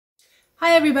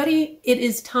Hi everybody, it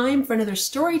is time for another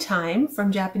story time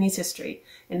from Japanese history.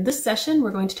 In this session,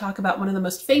 we're going to talk about one of the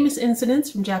most famous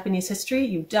incidents from Japanese history.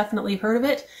 You've definitely heard of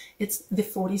it. It's the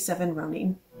 47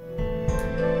 Ronin.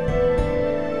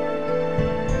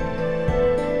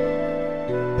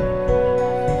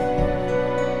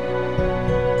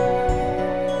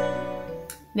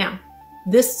 Now,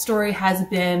 this story has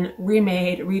been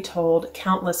remade, retold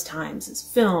countless times. It's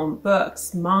film,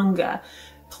 books, manga,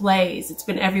 plays. It's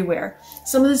been everywhere.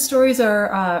 Some of the stories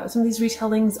are, some of these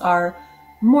retellings are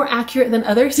more accurate than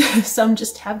others. Some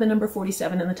just have the number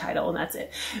 47 in the title and that's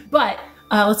it. But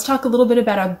let's talk a little bit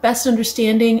about our best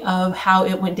understanding of how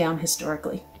it went down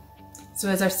historically. So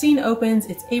as our scene opens,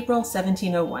 it's April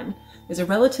 1701. There's a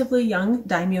relatively young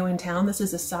daimyo in town. This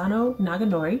is Asano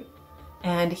Naganori,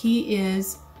 and he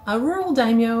is a rural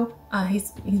daimyo.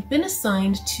 He's been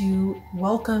assigned to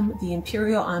welcome the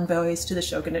imperial envoys to the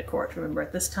shogunate court. Remember,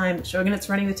 at this time, the shogunate's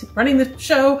running the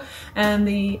show, and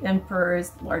the emperor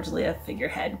is largely a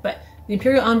figurehead. But the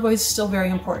imperial envoy is still very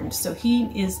important, so he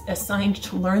is assigned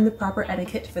to learn the proper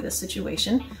etiquette for this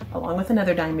situation, along with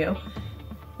another daimyo.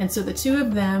 And so the two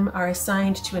of them are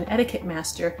assigned to an etiquette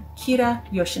master, Kira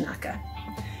Yoshinaka.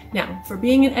 Now, for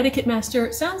being an etiquette master,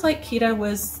 it sounds like Kira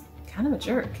was kind of a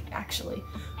jerk, actually.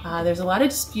 There's a lot of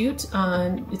dispute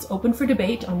on, it's open for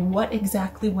debate on what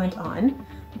exactly went on,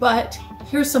 but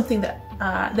here's something that,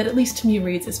 that at least to me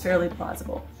reads as fairly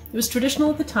plausible. It was traditional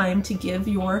at the time to give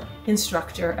your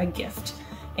instructor a gift,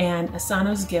 and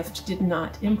Asano's gift did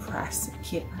not impress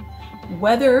Kira.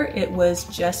 Whether it was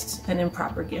just an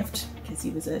improper gift, because he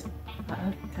was a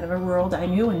kind of a rural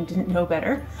daimyo and didn't know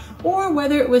better, or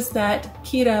whether it was that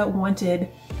Kira wanted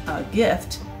a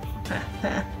gift,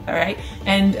 all right,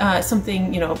 and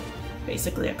something, you know,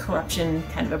 basically a corruption,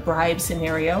 kind of a bribe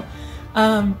scenario.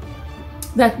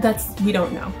 That's we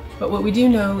don't know. But what we do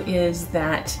know is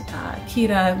that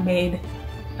Kira made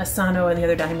Asano and the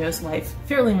other daimyo's life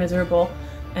fairly miserable,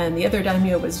 and the other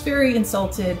daimyo was very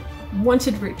insulted,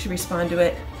 wanted to respond to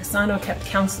it. Asano kept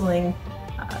counseling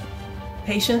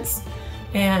patients,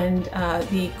 and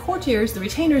the courtiers, the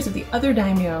retainers of the other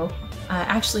daimyo,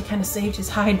 actually kind of saved his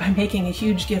hide by making a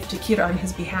huge gift to Kira on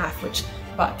his behalf, which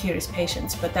bought Kira's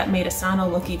patience. But that made Asano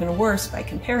look even worse by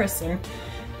comparison.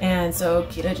 And so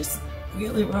Kira just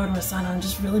really rode on Asano and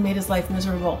just really made his life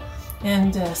miserable.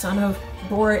 And Asano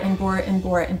bore it and bore it and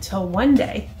bore it until one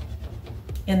day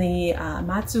in the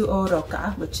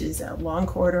Matsu-o-roka, which is a long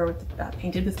corridor with,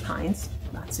 painted with pines,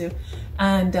 Matsu,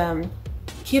 and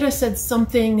Kira said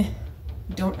something,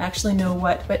 don't actually know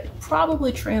what, but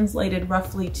probably translated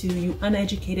roughly to "you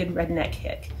uneducated redneck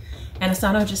hick." And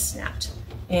Asano just snapped,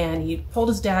 and he pulled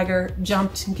his dagger,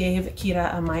 jumped, and gave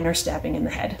Kira a minor stabbing in the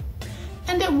head.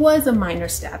 And it was a minor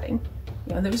stabbing.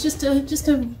 You know, there was just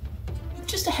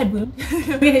a head wound.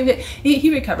 He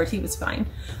recovered. He was fine.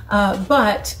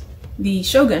 But the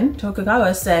shogun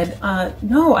Tokugawa said,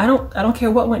 "No, I don't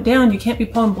care what went down. You can't be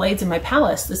pulling blades in my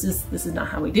palace. This is not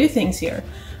how we do things here.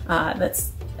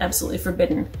 That's absolutely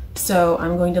forbidden. So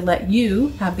I'm going to let you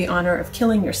have the honor of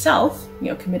killing yourself, you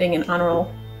know, committing an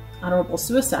honorable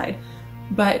suicide,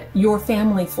 but your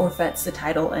family forfeits the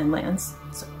title and lands,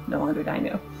 so no longer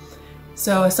daimyo."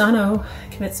 So Asano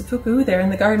commits seppuku there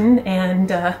in the garden, and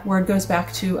word goes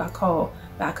back to Akō,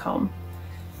 back home.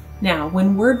 Now,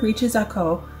 when word reaches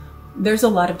Akō, there's a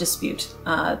lot of dispute.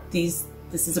 This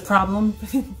is a problem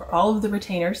for all of the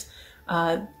retainers.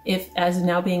 If, as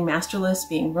now being masterless,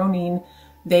 being Ronin,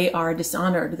 they are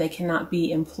dishonored. They cannot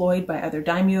be employed by other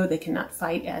daimyo. They cannot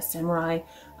fight as samurai.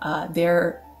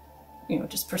 They're, you know,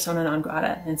 just persona non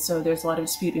grata. And so there's a lot of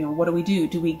dispute. You know, what do we do?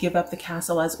 Do we give up the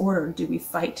castle as ordered? Do we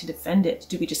fight to defend it?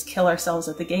 Do we just kill ourselves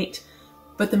at the gate?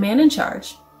 But the man in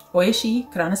charge,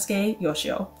 Oishi Kuranosuke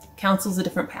Yoshio, counsels a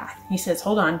different path. He says,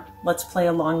 hold on, let's play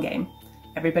a long game.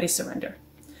 Everybody surrender.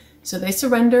 So they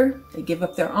surrender, they give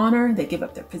up their honor, they give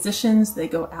up their positions, they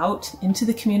go out into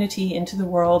the community, into the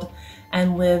world,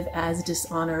 and live as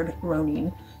dishonored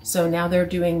Ronin. So now they're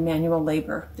doing manual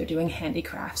labor, they're doing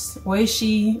handicrafts.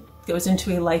 Oishi goes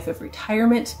into a life of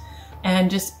retirement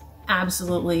and just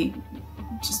absolutely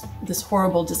just this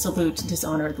horrible, dissolute,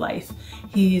 dishonored life.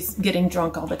 He's getting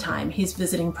drunk all the time, he's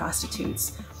visiting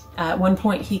prostitutes. At one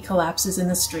point he collapses in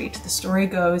the street. The story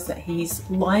goes that he's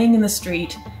lying in the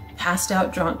street, passed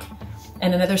out drunk,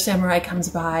 and another samurai comes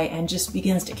by and just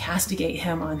begins to castigate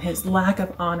him on his lack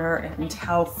of honor and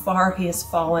how far he has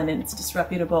fallen, and it's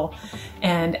disreputable,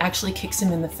 and actually kicks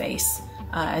him in the face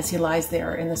as he lies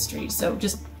there in the street. So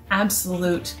just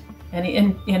absolute,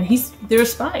 and there are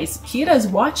spies. Kira's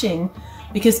watching,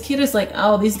 because Kira's like,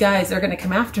 oh, these guys, they're gonna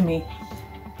come after me.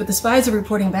 But the spies are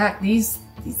reporting back, these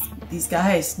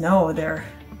guys, no, they're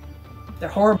they're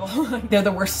horrible. They're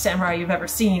the worst samurai you've ever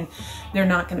seen. They're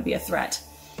not going to be a threat.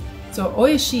 So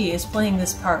Oishi is playing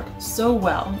this part so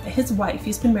well. His wife,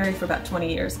 he's been married for about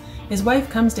 20 years, his wife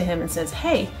comes to him and says,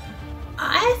 hey,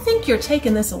 I think you're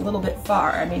taking this a little bit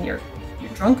far. I mean, you're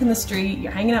drunk in the street,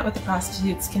 you're hanging out with the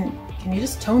prostitutes, can you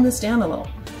just tone this down a little?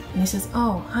 And he says,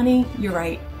 oh, honey, you're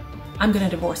right. I'm going to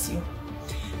divorce you.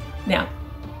 Now,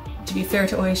 to be fair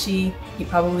to Oishi, he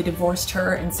probably divorced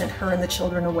her and sent her and the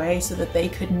children away so that they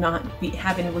could not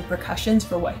have any repercussions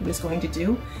for what he was going to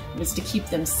do. It was to keep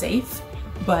them safe.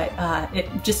 But it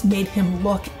just made him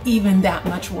look even that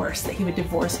much worse that he would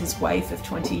divorce his wife of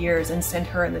 20 years and send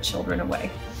her and the children away.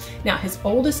 Now, his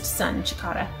oldest son,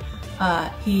 Chikara,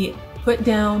 he put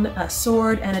down a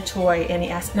sword and a toy and he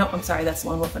asked, no, I'm sorry, that's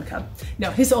Lone Wolf and Cub. No,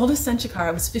 his oldest son,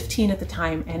 Chikara, was 15 at the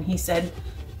time, and he said,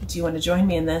 do you want to join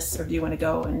me in this or do you want to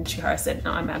go? And Chikara said,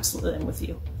 no, I'm absolutely in with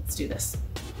you. Let's do this.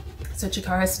 So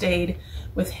Chikara stayed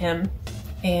with him,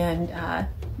 and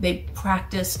they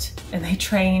practiced and they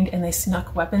trained and they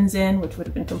snuck weapons in, which would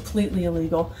have been completely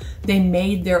illegal. They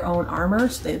made their own armor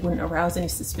so they wouldn't arouse any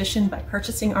suspicion by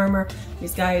purchasing armor.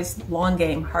 These guys, long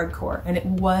game, hardcore, and it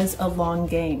was a long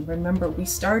game. Remember, we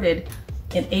started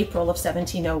in April of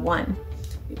 1701.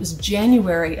 It was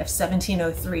January of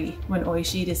 1703 when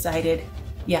Oishi decided,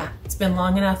 yeah, it's been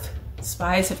long enough.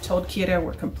 Spies have told Kira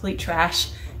we're complete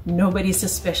trash. Nobody's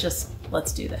suspicious.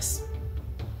 Let's do this.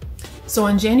 So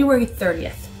on January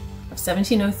 30th of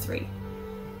 1703,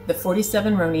 the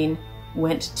 47 Ronin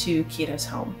went to Kira's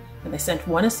home, and they sent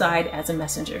one aside as a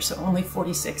messenger, so only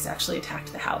 46 actually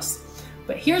attacked the house.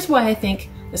 But here's why I think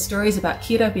the stories about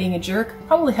Kira being a jerk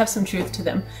probably have some truth to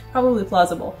them, probably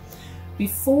plausible.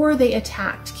 Before they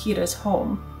attacked Kira's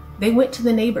home, they went to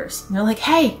the neighbors, and they're like,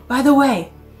 hey, by the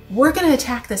way, we're gonna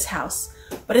attack this house,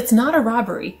 but it's not a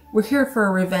robbery. We're here for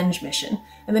a revenge mission.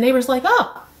 And the neighbor's like,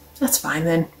 oh, that's fine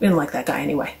then. We didn't like that guy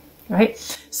anyway, right?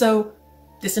 So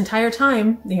this entire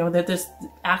time, you know, there's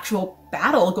actual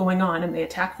battle going on, and they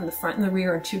attack from the front and the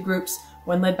rear in two groups,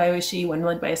 one led by Oishi, one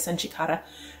led by his son Chikara.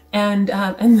 And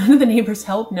none of the neighbors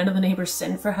help, none of the neighbors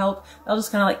send for help. They'll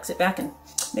just kind of like sit back and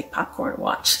make popcorn and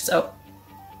watch. So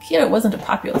Kira wasn't a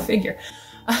popular figure.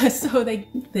 So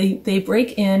they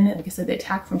break in, like I said, they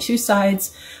attack from two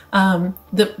sides.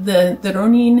 The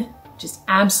Ronin just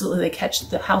absolutely, they catch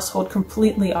the household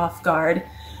completely off guard.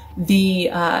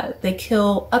 They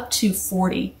kill up to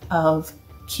 40 of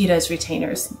Kira's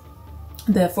retainers.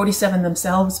 The 47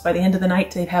 themselves, by the end of the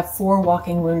night, they'd have 4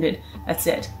 walking wounded. That's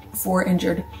it. 4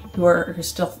 injured who are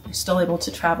still able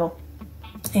to travel.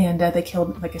 And they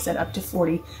killed, like I said, up to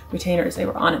 40 retainers. They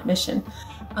were on a mission.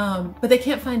 But they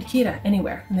can't find Kira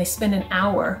anywhere, and they spend an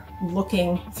hour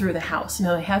looking through the house.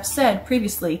 Now, they have said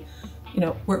previously, you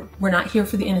know, we're not here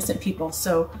for the innocent people.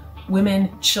 So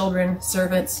women, children,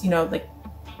 servants, you know, like,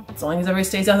 as long as everybody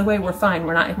stays out of the way, we're fine.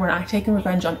 We're not taking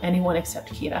revenge on anyone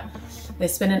except Kira. They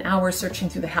spend an hour searching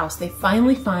through the house. They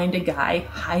finally find a guy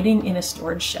hiding in a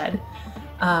storage shed,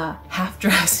 half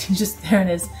dressed. He's just there in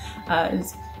his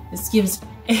skivs,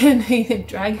 and they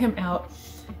drag him out.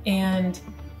 And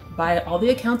by all the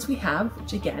accounts we have,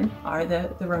 which again are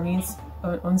the Ronin's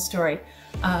own story,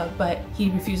 but he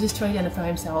refuses to identify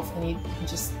himself, and he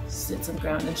just sits on the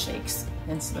ground and shakes.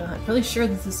 And so they're not really sure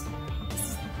this is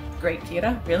great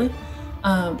Kira, really.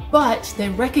 But they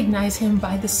recognize him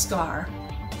by the scar,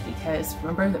 because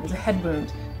remember, there was a head wound.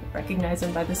 They recognize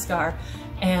him by the scar.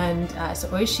 And so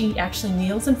Oishi actually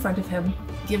kneels in front of him,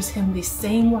 gives him the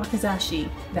same wakizashi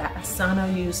that Asano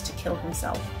used to kill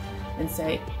himself, and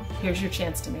say, here's your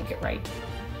chance to make it right.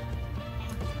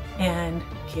 And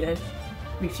Kira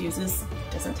refuses,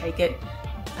 doesn't take it,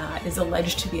 is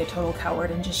alleged to be a total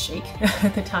coward and just shake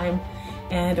at the time.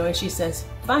 And Oishi says,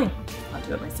 fine, I'll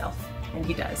do it myself. And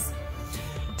he does.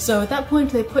 So at that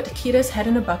point, they put Kira's head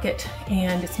in a bucket,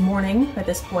 and it's morning by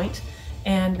this point,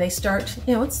 and they start,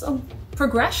 you know, it's a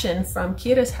progression from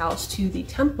Kira's house to the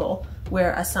temple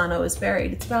where Asano is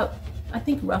buried. It's about, I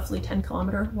think, roughly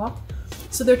 10-kilometer walk.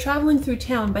 So they're traveling through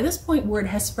town. By this point, word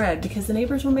has spread because the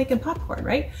neighbors were making popcorn,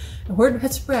 right? And word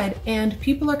has spread, and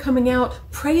people are coming out,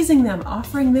 praising them,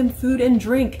 offering them food and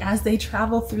drink as they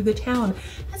travel through the town.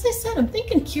 As I said, I'm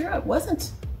thinking Kira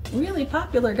wasn't really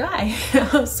popular guy.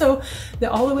 So they're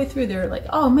all the way through, they're like,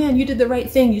 oh man, you did the right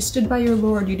thing. You stood by your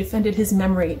lord. You defended his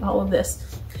memory, all of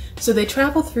this. So they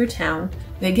travel through town.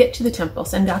 They get to the temple,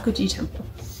 Sengakuji Temple,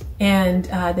 and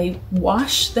they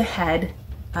wash the head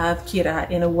of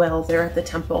Kira in a well there at the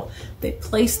temple. They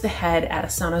place the head at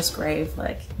Asano's grave,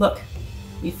 like, look,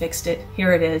 we fixed it,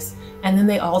 here it is. And then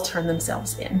they all turn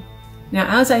themselves in.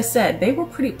 Now, as I said, they were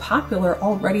pretty popular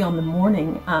already on the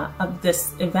morning of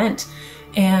this event.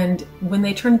 And when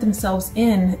they turned themselves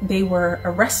in, they were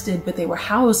arrested, but they were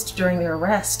housed during their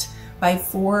arrest by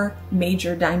 4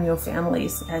 major daimyo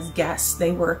families as guests.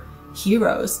 They were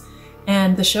heroes.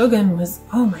 And the shogun was,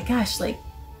 oh my gosh, like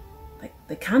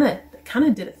they kind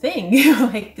of did a thing.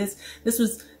 Like this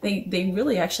was, they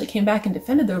really actually came back and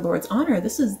defended their lord's honor.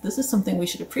 This is something we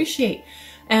should appreciate.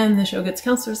 And the shogun's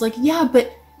counselor was like, yeah,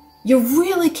 but you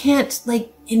really can't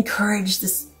like encourage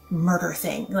this murder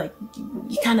thing. Like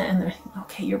you kind of, and they're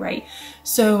okay, you're right.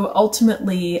 So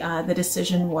ultimately the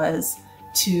decision was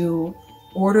to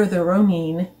order the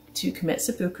Ronin to commit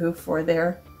seppuku for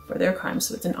their crimes.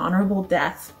 So it's an honorable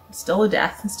death, still a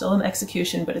death, still an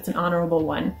execution, but it's an honorable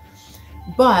one.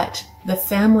 But the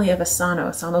family of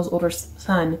Asano's older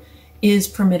son, is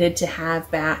permitted to have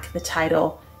back the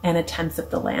title and 1/10 of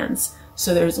the lands.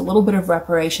 So there's a little bit of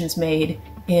reparations made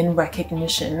in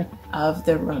recognition of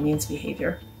the Ronin's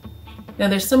behavior. Now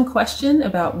there's some question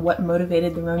about what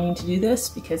motivated the Ronin to do this,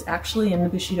 because actually in the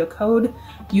Bushido Code,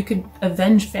 you could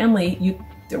avenge family.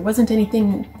 There wasn't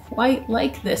anything quite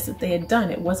like this that they had done.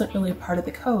 It wasn't really a part of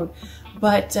the code,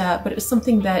 but it was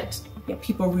something that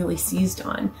people really seized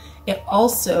on. It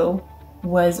also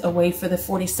was a way for the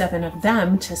 47 of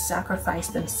them to sacrifice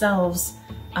themselves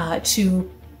to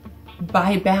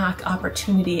buy back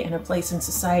opportunity and a place in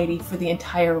society for the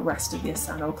entire rest of the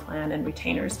Asano clan and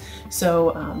retainers.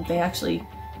 So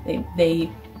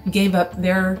they gave up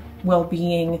their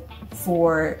well-being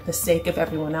for the sake of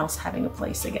everyone else having a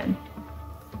place again.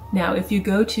 Now, if you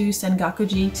go to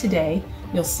Sengakuji today,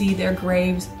 you'll see their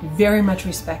graves very much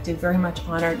respected, very much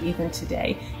honored even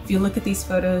today. If you look at these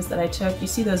photos that I took, you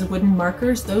see those wooden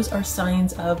markers? Those are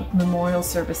signs of memorial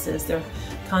services. They're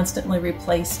constantly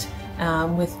replaced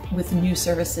with new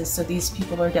services. So these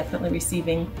people are definitely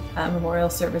receiving memorial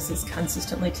services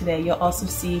consistently today. You'll also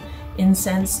see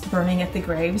incense burning at the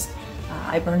graves.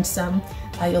 I burned some.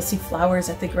 You'll see flowers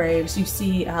at the graves. You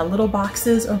see little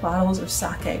boxes or bottles of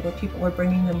sake where people are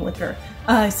bringing them liquor.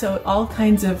 So all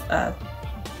kinds of,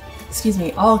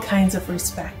 all kinds of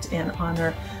respect and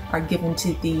honor are given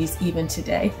to these even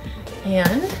today.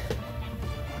 And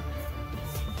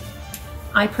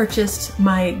I purchased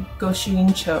my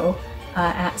Goshuincho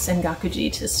at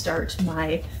Sengakuji to start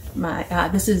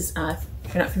this is,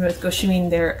 if you're not familiar with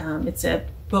Goshuin, it's a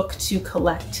book to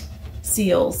collect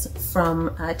seals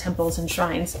from temples and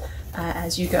shrines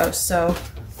as you go. So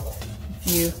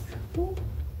you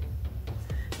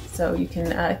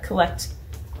can collect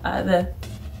the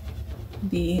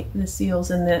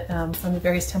seals and from the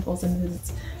various temples and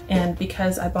visits. And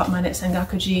because I bought mine at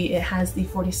Sengakuji, it has the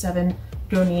 47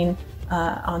 Ronin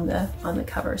on the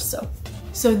cover.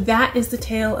 So that is the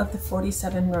tale of the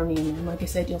 47 Ronin. And like I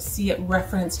said, you'll see it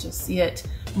referenced, you'll see it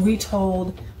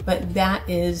retold, but that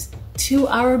is, to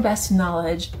our best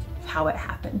knowledge, how it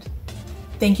happened.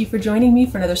 Thank you for joining me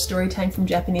for another story time from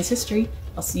Japanese history.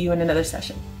 I'll see you in another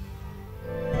session.